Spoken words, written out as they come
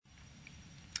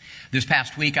This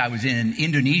past week I was in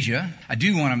Indonesia. I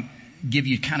do want to give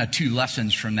you kind of 2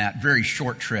 lessons from that very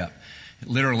short trip.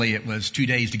 Literally it was 2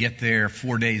 days to get there,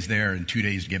 4 days there, and 2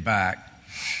 days to get back.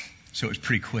 So it was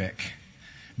pretty quick.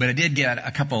 But I did get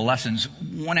a couple of lessons.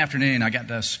 One afternoon I got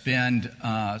to spend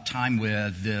time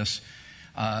with this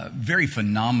very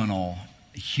phenomenal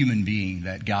human being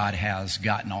that God has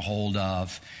gotten a hold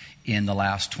of in the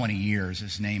last 20 years.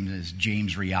 His name is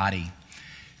James Riady.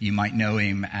 You might know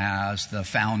him as the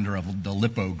founder of the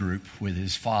Lippo Group with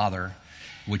his father,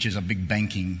 which is a big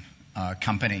banking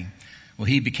company. Well,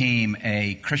 he became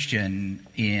a Christian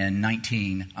in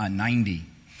 1990.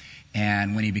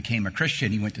 And when he became a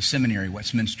Christian, he went to seminary,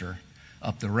 Westminster,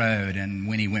 up the road. And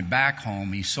when he went back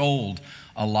home, he sold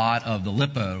a lot of the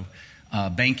Lippo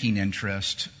banking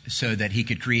interest so that he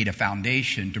could create a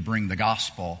foundation to bring the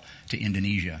gospel to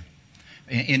Indonesia.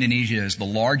 Indonesia is the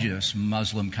largest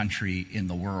Muslim country in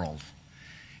the world.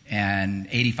 And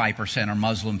 85% are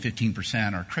Muslim,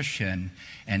 15% are Christian.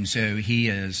 And so he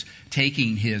is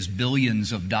taking his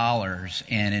billions of dollars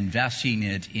and investing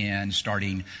it in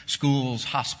starting schools,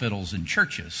 hospitals, and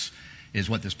churches is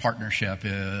what this partnership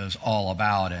is all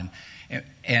about.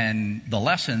 And the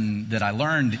lesson that I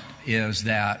learned is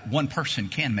that one person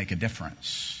can make a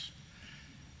difference.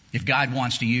 If God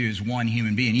wants to use one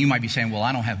human being, you might be saying, well,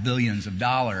 I don't have billions of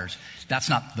dollars. That's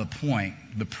not the point.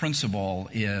 The principle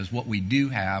is what we do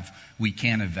have, we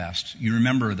can invest. You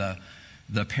remember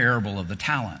the parable of the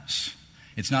talents.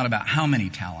 It's not about how many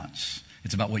talents.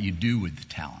 It's about what you do with the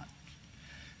talent.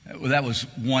 Well, that was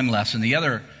one lesson. The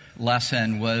other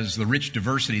lesson was the rich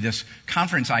diversity. This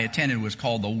conference I attended was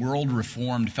called the World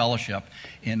Reformed Fellowship,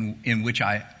 in which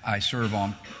I serve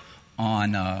on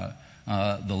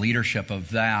the leadership of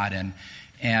that,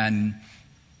 and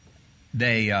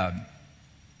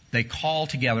they call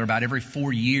together about every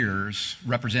 4 years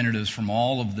representatives from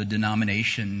all of the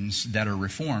denominations that are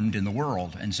reformed in the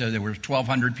world. And so there were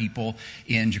 1,200 people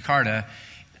in Jakarta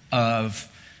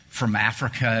from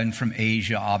Africa and from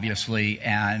Asia, obviously,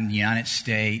 and the United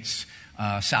States,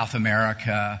 South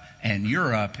America, and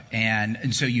Europe.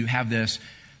 And so you have this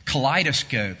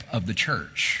kaleidoscope of the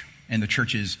church and the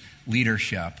church's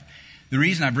leadership. The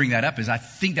reason I bring that up is I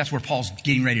think that's where Paul's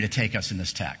getting ready to take us in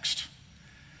this text.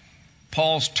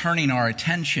 Paul's turning our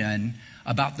attention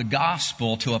about the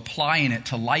gospel to applying it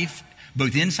to life,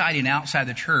 both inside and outside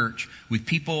the church, with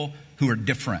people who are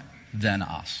different than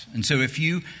us. And so if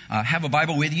you have a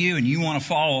Bible with you and you want to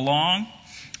follow along,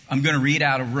 I'm going to read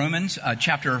out of Romans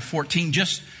chapter 14,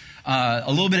 just a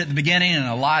little bit at the beginning and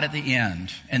a lot at the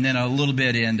end, and then a little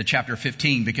bit into chapter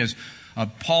 15, because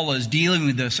Paul is dealing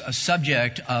with this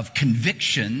subject of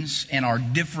convictions and our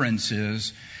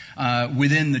differences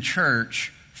within the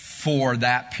church for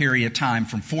that period of time,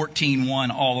 from 14:1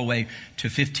 all the way to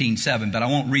 15:7. But I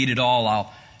won't read it all.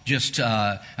 I'll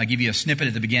give you a snippet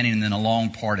at the beginning and then a long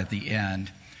part at the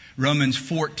end. Romans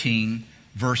 14,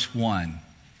 verse 1.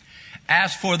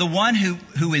 As for the one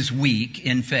who is weak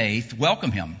in faith,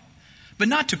 welcome him, but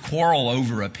not to quarrel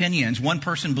over opinions. One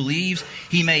person believes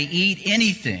he may eat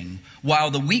anything, while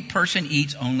the weak person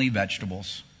eats only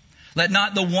vegetables. Let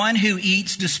not the one who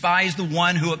eats despise the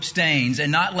one who abstains, and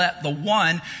not let the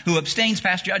one who abstains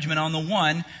pass judgment on the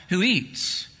one who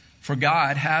eats, for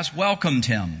God has welcomed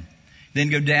him. Then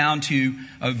go down to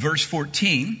verse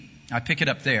 14. I pick it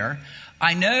up there.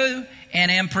 I know and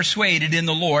am persuaded in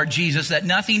the Lord Jesus that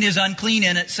nothing is unclean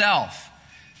in itself,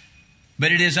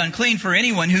 but it is unclean for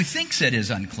anyone who thinks it is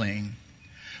unclean.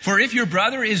 For if your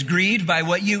brother is grieved by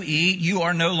what you eat, you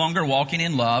are no longer walking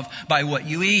in love by what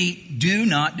you eat. Do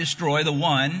not destroy the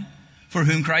one for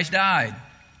whom Christ died.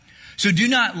 So do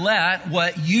not let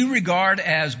what you regard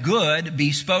as good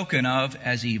be spoken of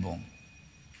as evil.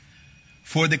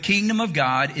 For the kingdom of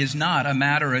God is not a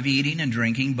matter of eating and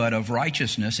drinking, but of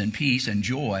righteousness and peace and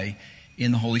joy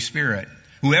in the Holy Spirit.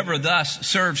 Whoever thus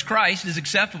serves Christ is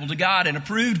acceptable to God and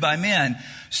approved by men.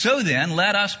 So then,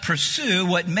 let us pursue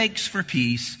what makes for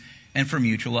peace and for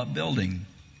mutual upbuilding.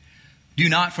 Do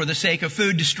not, for the sake of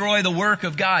food, destroy the work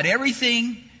of God.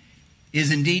 Everything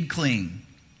is indeed clean,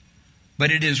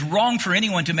 but it is wrong for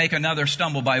anyone to make another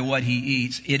stumble by what he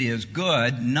eats. It is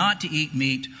good not to eat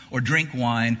meat or drink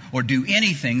wine or do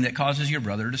anything that causes your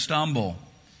brother to stumble.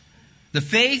 The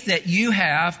faith that you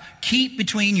have, keep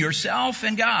between yourself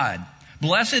and God.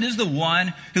 Blessed is the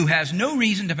one who has no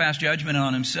reason to pass judgment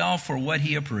on himself for what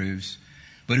he approves.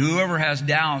 But whoever has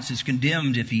doubts is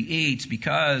condemned if he eats,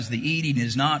 because the eating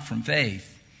is not from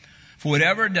faith. For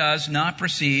whatever does not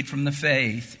proceed from the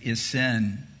faith is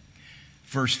sin.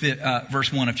 Verse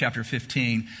 1 of chapter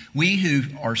 15. We who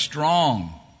are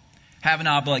strong have an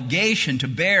obligation to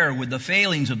bear with the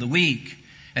failings of the weak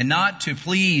and not to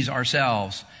please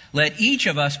ourselves. Let each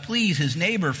of us please his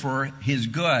neighbor for his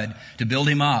good, to build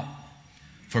him up.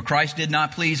 For Christ did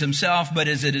not please himself, but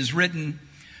as it is written,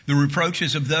 the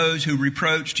reproaches of those who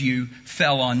reproached you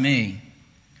fell on me.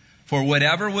 For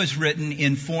whatever was written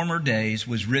in former days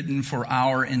was written for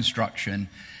our instruction,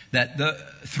 that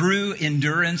through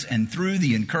endurance and through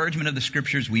the encouragement of the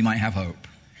Scriptures we might have hope.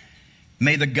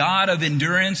 May the God of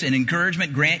endurance and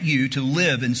encouragement grant you to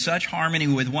live in such harmony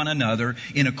with one another,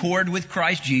 in accord with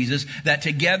Christ Jesus, that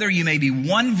together you may be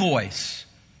one voice.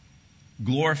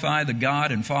 Glorify the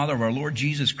God and Father of our Lord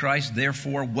Jesus Christ.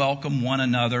 Therefore, welcome one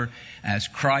another as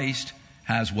Christ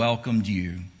has welcomed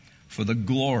you, for the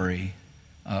glory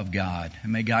of God.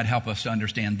 And may God help us to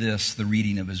understand this, the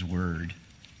reading of His Word.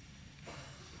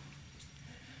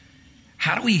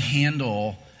 How do we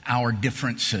handle our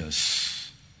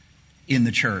differences in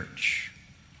the church?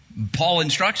 Paul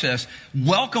instructs us,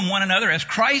 welcome one another as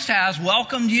Christ has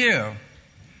welcomed you,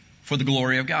 for the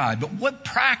glory of God. But what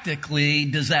practically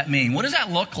does that mean? What does that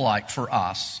look like for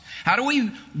us? How do we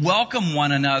welcome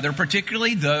one another,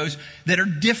 particularly those that are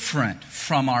different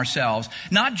from ourselves?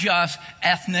 Not just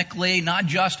ethnically, not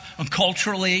just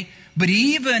culturally, but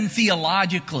even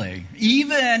theologically,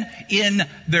 even in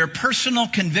their personal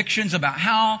convictions about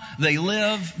how they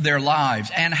live their lives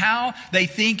and how they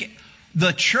think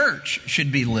the church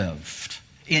should be lived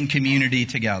in community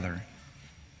together.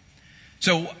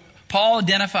 So Paul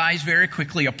identifies very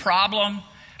quickly a problem,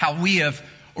 how we have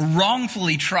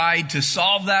wrongfully tried to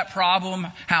solve that problem,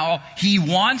 how he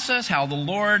wants us, how the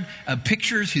Lord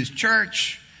pictures his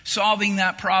church solving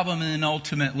that problem, and then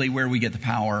ultimately where we get the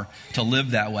power to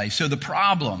live that way. So the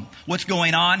problem, what's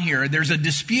going on here? There's a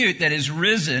dispute that has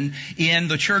risen in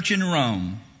the church in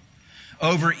Rome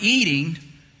over eating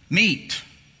meat.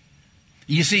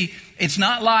 You see, it's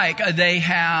not like they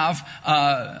have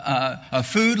a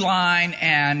Food Line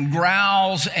and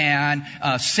Growls and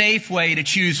Safeway to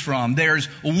choose from. There's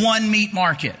one meat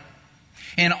market.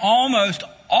 And almost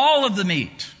all of the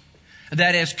meat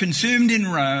that is consumed in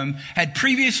Rome had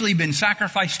previously been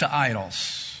sacrificed to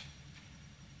idols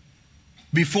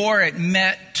before it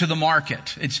met to the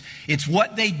market. It's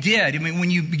what they did. I mean, when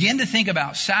you begin to think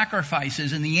about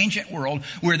sacrifices in the ancient world,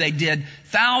 where they did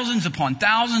thousands upon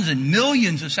thousands and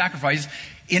millions of sacrifices,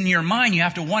 in your mind you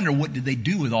have to wonder, what did they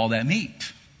do with all that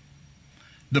meat?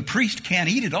 The priest can't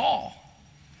eat it all.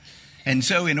 And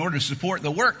so in order to support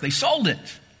the work, they sold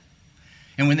it.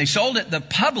 And when they sold it, the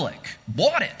public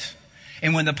bought it.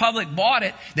 And when the public bought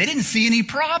it, they didn't see any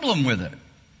problem with it.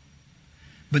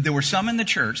 But there were some in the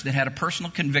church that had a personal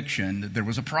conviction that there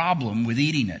was a problem with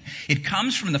eating it. It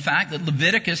comes from the fact that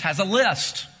Leviticus has a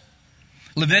list.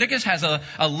 Leviticus has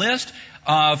a list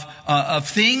of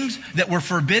things that were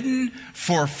forbidden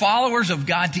for followers of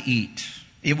God to eat.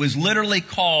 It was literally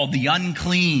called the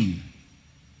unclean.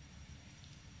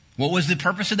 What was the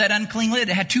purpose of that unclean list?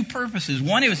 It had two purposes.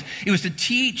 One, it was to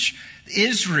teach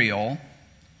Israel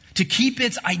to keep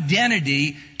its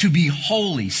identity to be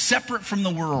holy, separate from the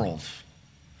world.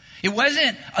 It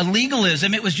wasn't a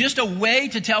legalism. It was just a way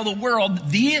to tell the world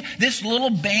this little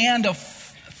band of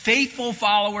faithful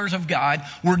followers of God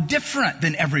were different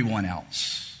than everyone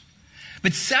else.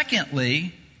 But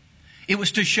secondly, it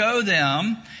was to show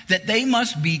them that they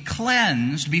must be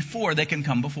cleansed before they can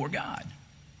come before God.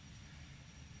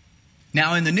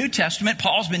 Now, in the New Testament,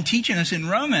 Paul's been teaching us in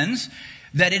Romans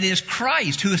that it is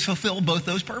Christ who has fulfilled both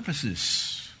those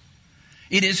purposes.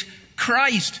 It is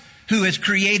Christ who has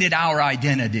created our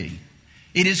identity.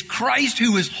 It is Christ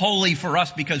who is holy for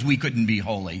us because we couldn't be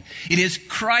holy. It is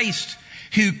Christ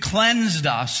who cleansed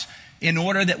us in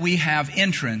order that we have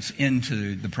entrance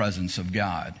into the presence of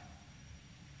God.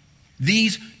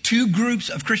 These two groups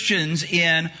of Christians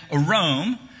in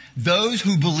Rome, those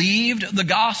who believed the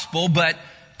gospel but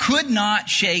could not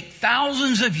shake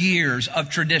thousands of years of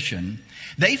tradition,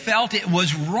 they felt it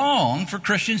was wrong for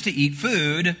Christians to eat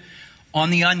food on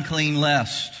the unclean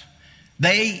list.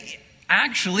 They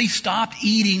actually stopped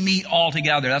eating meat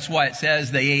altogether. That's why it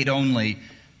says they ate only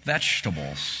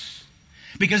vegetables,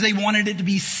 because they wanted it to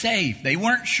be safe. They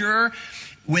weren't sure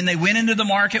when they went into the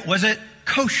market, was it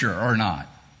kosher or not?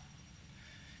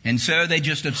 And so they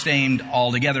just abstained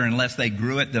altogether unless they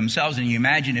grew it themselves. And you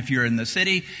imagine if you're in the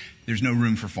city, there's no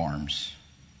room for farms.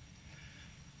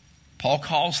 Paul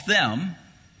calls them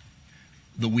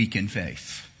the weak in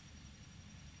faith.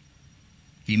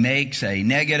 He makes a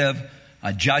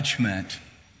judgment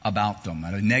about them,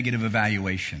 a negative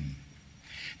evaluation.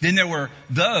 Then there were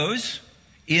those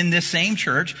in this same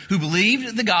church who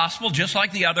believed the gospel just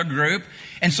like the other group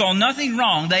and saw nothing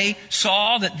wrong. They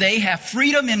saw that they have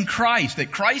freedom in Christ,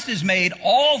 that Christ has made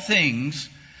all things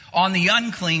on the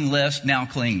unclean list, now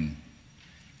clean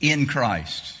in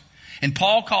Christ. And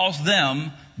Paul calls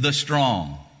them the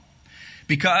strong,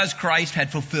 because Christ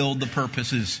had fulfilled the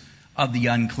purposes of the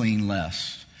unclean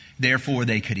list. Therefore,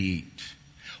 they could eat.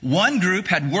 One group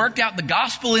had worked out the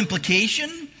gospel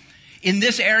implication in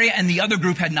this area, and the other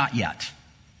group had not yet.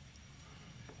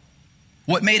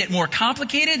 What made it more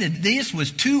complicated, this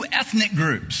was two ethnic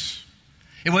groups.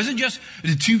 It wasn't just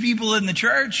two people in the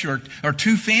church or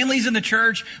two families in the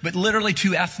church, but literally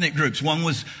two ethnic groups. One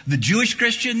was the Jewish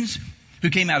Christians who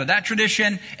came out of that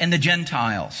tradition, and the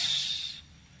Gentiles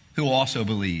who also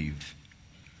believed.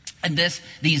 And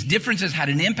these differences had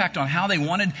an impact on how they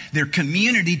wanted their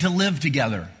community to live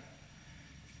together.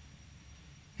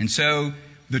 And so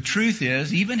the truth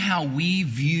is, even how we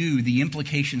view the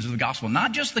implications of the gospel,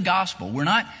 not just the gospel, we're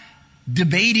not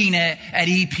debating at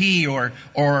EP or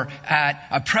at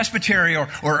a presbytery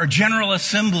or a general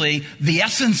assembly the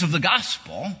essence of the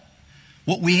gospel.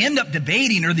 What we end up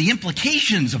debating are the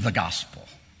implications of the gospel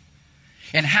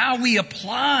and how we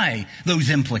apply those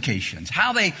implications,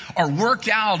 how they are worked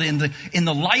out in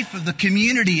the life of the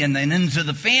community and then into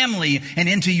the family and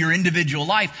into your individual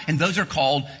life. And those are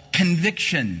called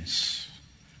convictions,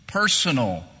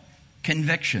 personal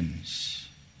convictions.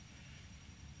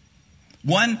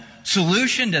 One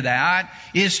solution to that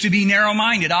is to be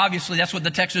narrow-minded. Obviously, that's what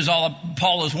the text is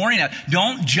Paul is warning at.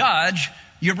 Don't judge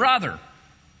your brother.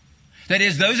 That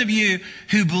is, those of you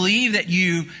who believe that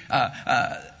you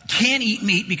can't eat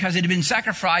meat because it had been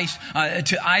sacrificed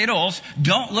to idols,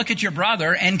 don't look at your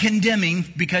brother and condemn him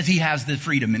because he has the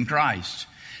freedom in Christ.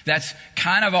 That's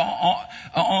kind of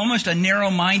almost a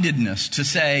narrow-mindedness to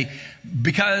say,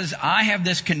 because I have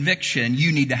this conviction,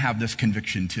 you need to have this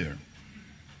conviction too.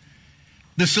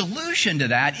 The solution to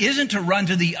that isn't to run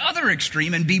to the other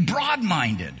extreme and be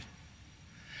broad-minded.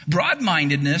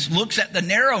 Broad-mindedness looks at the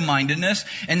narrow-mindedness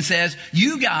and says,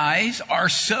 you guys are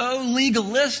so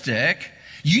legalistic,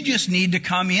 you just need to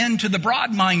come into the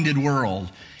broad-minded world.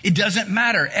 It doesn't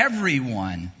matter.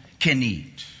 Everyone can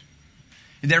eat.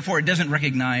 Therefore, it doesn't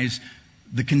recognize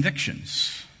the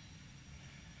convictions.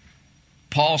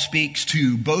 Paul speaks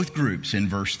to both groups in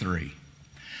verse 3.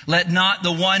 Let not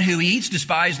the one who eats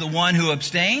despise the one who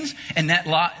abstains, and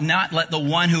not let the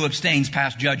one who abstains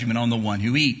pass judgment on the one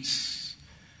who eats.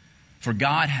 For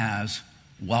God has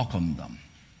welcomed them.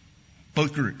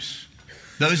 Both groups.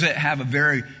 Those that have a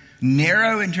very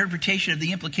narrow interpretation of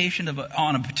the implication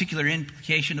on a particular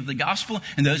implication of the gospel,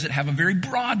 and those that have a very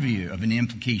broad view of an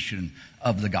implication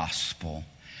of the gospel.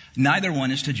 Neither one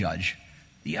is to judge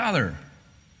the other.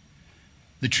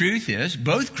 The truth is,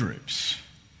 both groups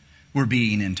were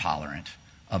being intolerant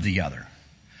of the other.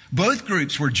 Both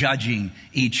groups were judging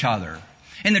each other.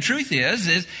 And the truth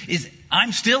is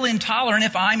I'm still intolerant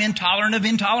if I'm intolerant of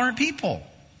intolerant people.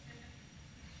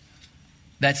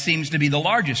 That seems to be the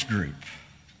largest group.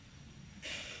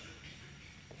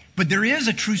 But there is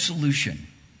a true solution.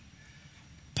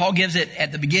 Paul gives it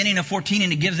at the beginning of 14,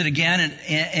 and he gives it again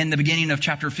in the beginning of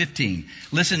chapter 15.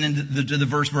 Listen to the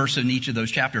verse in each of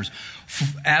those chapters.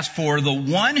 As for the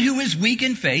one who is weak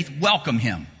in faith, welcome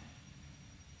him.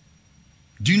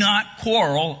 Do not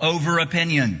quarrel over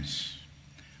opinions.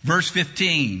 Verse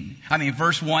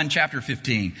 1, chapter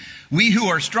 15. We who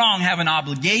are strong have an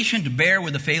obligation to bear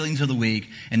with the failings of the weak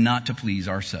and not to please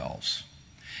ourselves.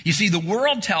 You see, the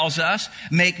world tells us,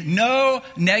 make no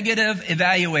negative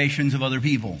evaluations of other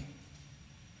people.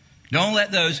 Don't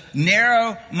let those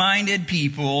narrow-minded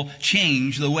people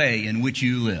change the way in which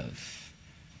you live.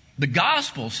 The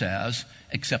gospel says,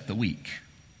 accept the weak.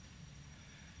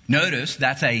 Notice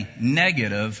that's a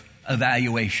negative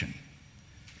evaluation.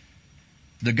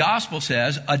 The gospel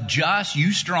says, adjust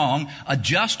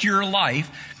your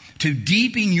life to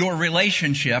deepen your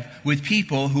relationship with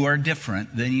people who are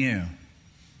different than you.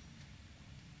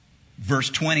 Verse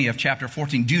 20 of chapter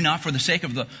 14, do not for the sake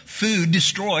of the food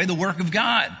destroy the work of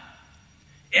God.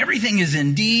 Everything is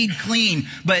indeed clean,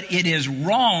 but it is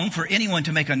wrong for anyone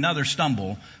to make another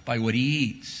stumble by what he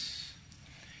eats.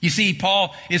 You see,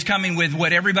 Paul is coming with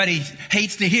what everybody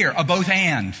hates to hear, a both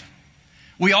and.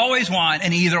 We always want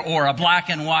an either or, a black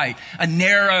and white, a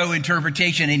narrow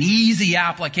interpretation, an easy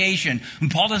application. And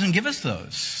Paul doesn't give us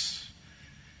those.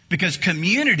 Because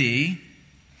community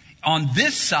on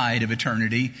this side of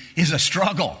eternity is a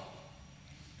struggle.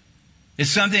 It's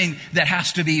something that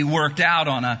has to be worked out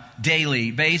on a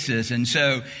daily basis. And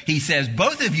so he says,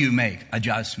 both of you make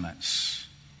adjustments.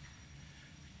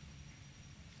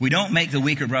 We don't make the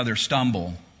weaker brother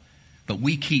stumble, but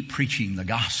we keep preaching the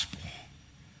gospel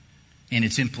and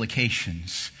its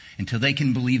implications until they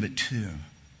can believe it too.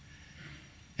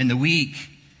 And the weak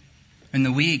And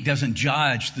the weak doesn't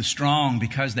judge the strong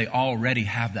because they already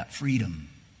have that freedom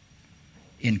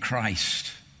in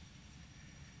Christ.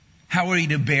 How are we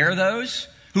to bear those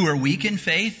who are weak in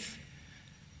faith?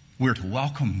 We're to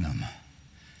welcome them.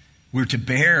 We're to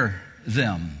bear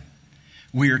them.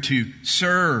 We're to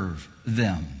serve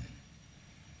them.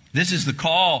 This is the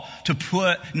call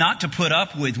not to put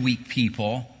up with weak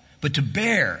people, but to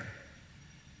bear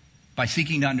by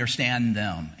seeking to understand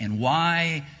them and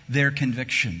why their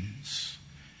convictions,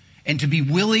 and to be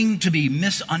willing to be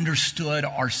misunderstood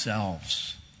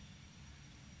ourselves.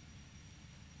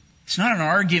 It's not an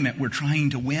argument we're trying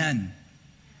to win,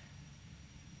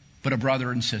 but a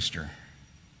brother and sister.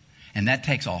 And that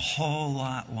takes a whole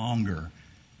lot longer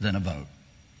than a vote.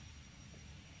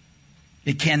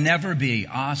 It can never be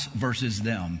us versus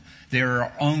them. There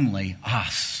are only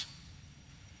us.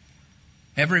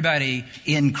 Everybody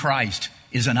in Christ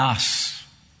is an us.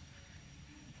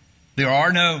 There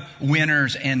are no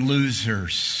winners and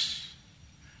losers.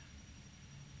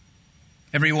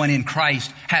 Everyone in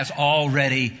Christ has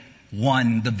already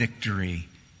won the victory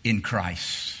in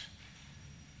Christ.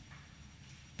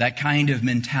 That kind of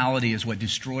mentality is what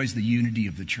destroys the unity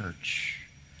of the church.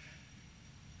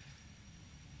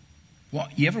 Well,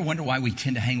 you ever wonder why we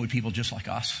tend to hang with people just like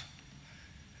us?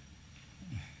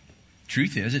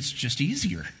 Truth is, it's just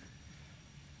easier.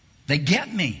 They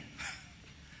get me.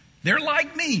 They're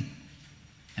like me.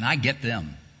 And I get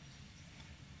them.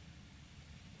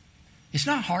 It's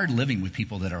not hard living with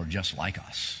people that are just like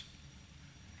us.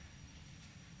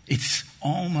 It's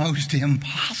almost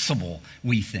impossible,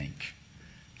 we think,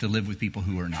 to live with people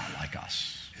who are not like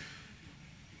us.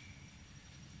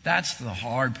 That's the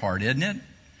hard part, isn't it?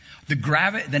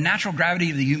 The natural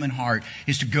gravity of the human heart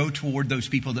is to go toward those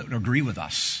people that agree with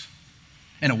us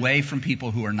and away from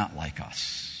people who are not like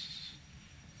us.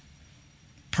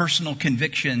 Personal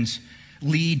convictions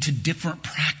lead to different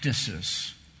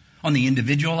practices. On the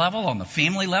individual level, on the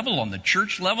family level, on the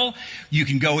church level. You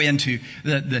can go into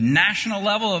the national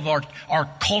level of our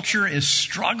culture is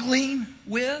struggling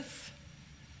with.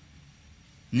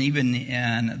 And even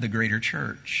in the greater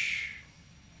church.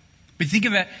 But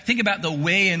think about the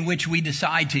way in which we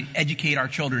decide to educate our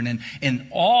children and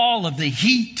all of the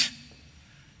heat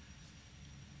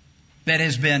that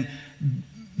has been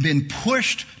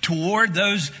pushed toward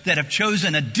those that have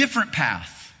chosen a different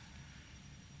path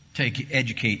to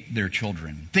educate their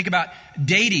children. Think about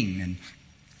dating, and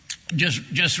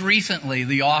just recently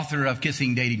the author of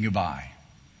Kissing Dating Goodbye.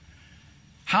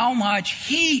 How much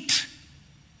heat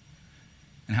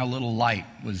and how little light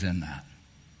was in that.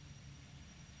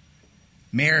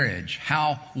 Marriage,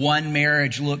 how one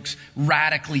marriage looks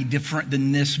radically different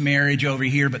than this marriage over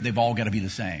here, but they've all got to be the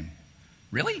same.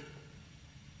 Really?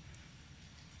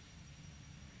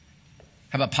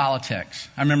 How about politics?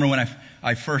 I remember when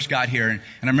I first got here, and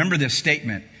I remember this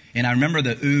statement, and I remember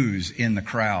the oohs in the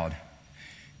crowd.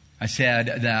 I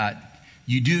said that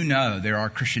you do know there are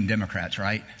Christian Democrats,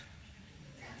 right?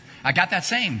 I got that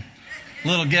same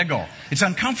little giggle. It's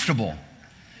uncomfortable.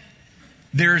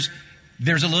 There's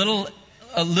a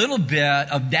little bit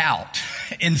of doubt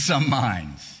in some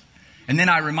minds. And then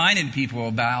I reminded people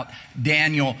about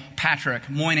Daniel Patrick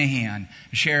Moynihan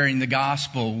sharing the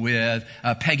gospel with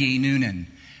Peggy Noonan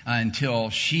until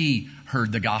she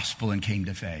heard the gospel and came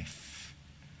to faith.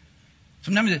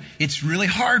 Sometimes it's really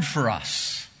hard for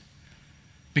us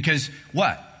because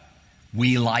what?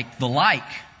 We like the like.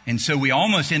 And so we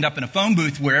almost end up in a phone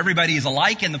booth where everybody is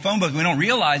alike in the phone booth. We don't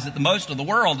realize that the most of the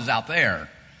world is out there,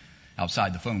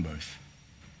 outside the phone booth.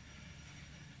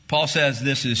 Paul says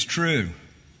this is true,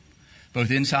 both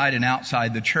inside and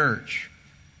outside the church.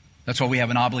 That's why we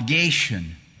have an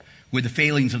obligation with the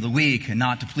failings of the weak and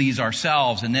not to please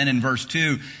ourselves. And then in verse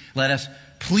 2, let us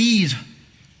please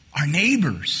our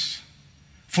neighbors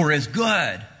for his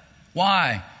good.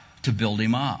 Why? To build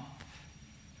him up.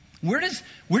 Where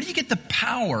do you get the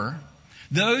power?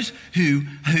 Those who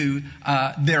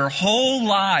their whole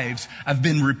lives have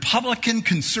been Republican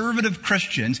conservative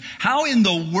Christians, how in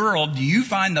the world do you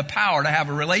find the power to have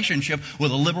a relationship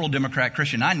with a liberal Democrat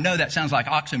Christian? I know that sounds like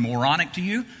oxymoronic to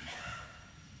you.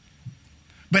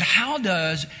 But how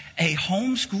does a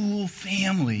homeschool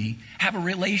family have a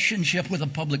relationship with a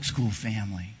public school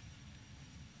family?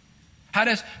 How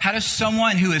does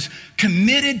someone who is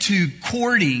committed to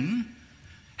courting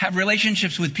have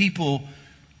relationships with people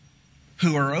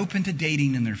who are open to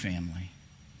dating in their family?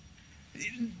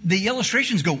 The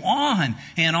illustrations go on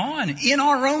and on in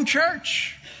our own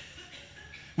church.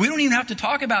 We don't even have to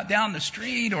talk about down the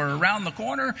street or around the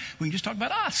corner. We can just talk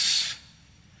about us.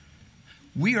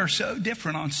 We are so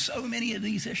different on so many of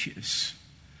these issues.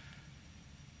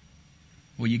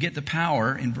 Well, you get the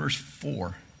power in verse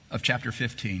 4 of chapter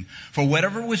 15. For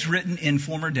whatever was written in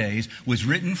former days was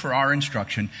written for our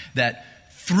instruction,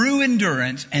 that through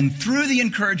endurance and through the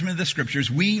encouragement of the Scriptures,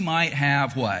 we might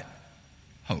have what?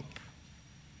 Hope.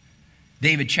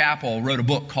 David Chappell wrote a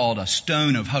book called A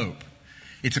Stone of Hope.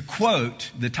 It's a quote,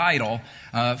 the title,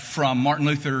 from Martin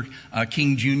Luther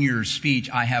King Jr.'s speech,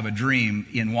 I Have a Dream,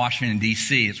 in Washington,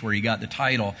 D.C. It's where he got the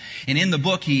title. And in the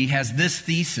book, he has this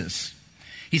thesis.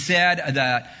 He said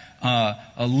that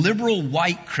liberal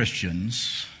white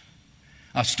Christians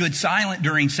stood silent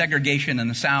during segregation in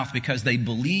the South because they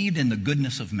believed in the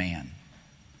goodness of man.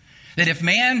 That if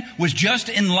man was just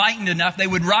enlightened enough, they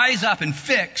would rise up and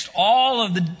fix all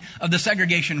of the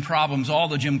segregation problems, all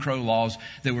the Jim Crow laws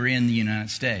that were in the United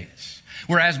States.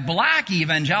 Whereas black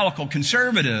evangelical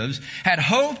conservatives had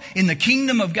hope in the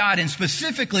kingdom of God, and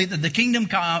specifically that the kingdom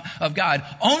of God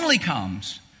only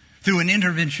comes through an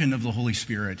intervention of the Holy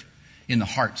Spirit in the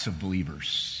hearts of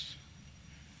believers.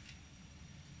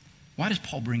 Why does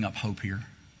Paul bring up hope here?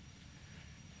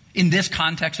 In this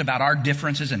context about our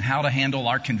differences and how to handle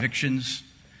our convictions,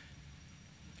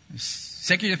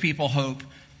 secular people hope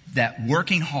that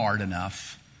working hard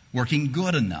enough, working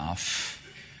good enough,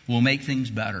 will make things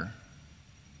better.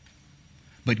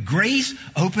 But grace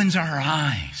opens our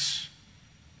eyes.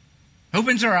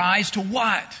 Opens our eyes to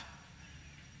what?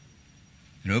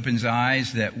 It opens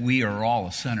eyes that we are all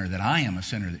a sinner, that I am a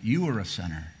sinner, that you are a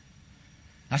sinner.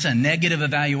 That's a negative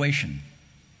evaluation.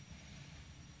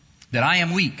 That I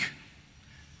am weak,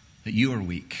 that you are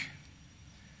weak.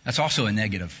 That's also a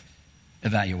negative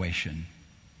evaluation.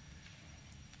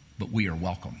 But we are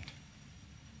welcomed.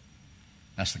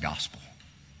 That's the gospel.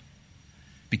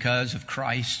 Because of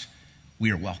Christ,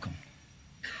 we are welcome.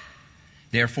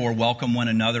 Therefore, welcome one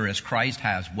another as Christ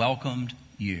has welcomed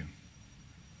you.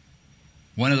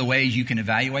 One of the ways you can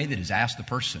evaluate it is ask the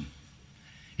person.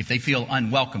 If they feel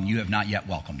unwelcome, you have not yet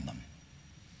welcomed them.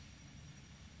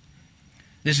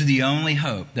 This is the only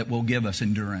hope that will give us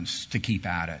endurance to keep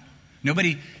at it.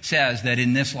 Nobody says that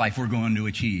in this life we're going to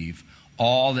achieve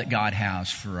all that God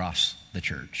has for us, the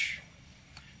church.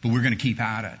 But we're going to keep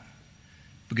at it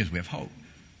because we have hope.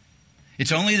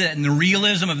 It's only that in the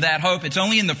realism of that hope, it's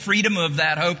only in the freedom of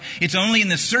that hope, it's only in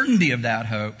the certainty of that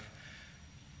hope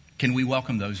can we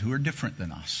welcome those who are different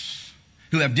than us,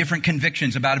 who have different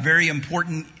convictions about very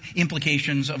important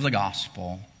implications of the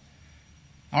gospel.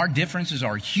 Our differences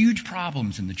are huge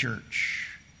problems in the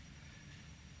church,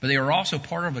 but they are also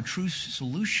part of a true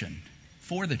solution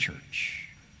for the church.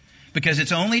 Because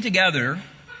it's only together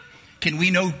can we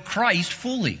know Christ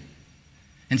fully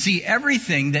and see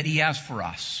everything that He has for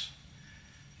us.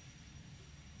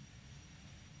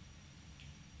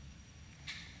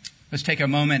 Let's take a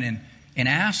moment and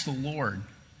ask the Lord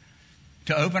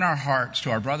to open our hearts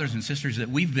to our brothers and sisters that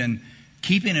we've been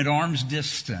keeping at arm's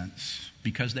distance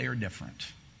because they are different.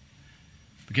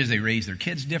 Because they raise their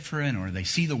kids different, or they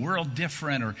see the world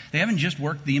different, or they haven't just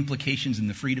worked the implications and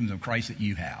the freedoms of Christ that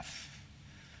you have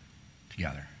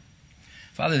together.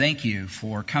 Father, thank you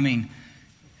for coming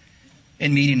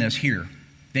and meeting us here.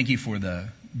 Thank you for the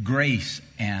grace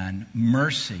and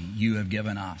mercy you have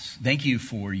given us. Thank you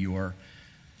for your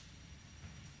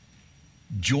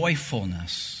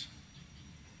joyfulness,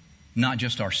 not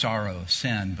just our sorrow of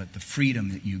sin, but the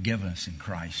freedom that you give us in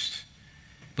Christ.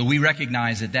 But we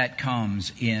recognize that that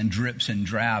comes in drips and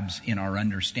drabs in our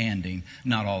understanding,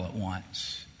 not all at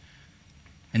once.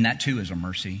 And that too is a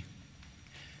mercy,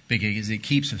 because it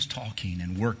keeps us talking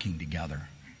and working together.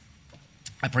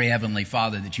 I pray, Heavenly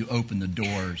Father, that you open the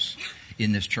doors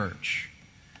in this church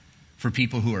for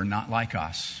people who are not like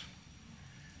us,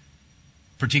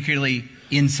 particularly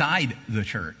inside the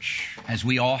church, as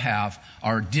we all have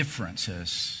our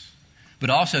differences.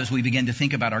 But also as we begin to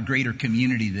think about our greater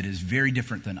community that is very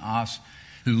different than us,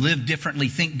 who live differently,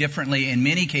 think differently, in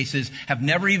many cases have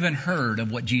never even heard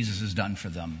of what Jesus has done for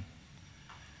them.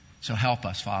 So help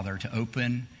us, Father, to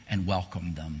open and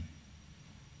welcome them.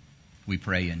 We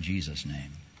pray in Jesus'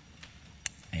 name.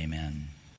 Amen.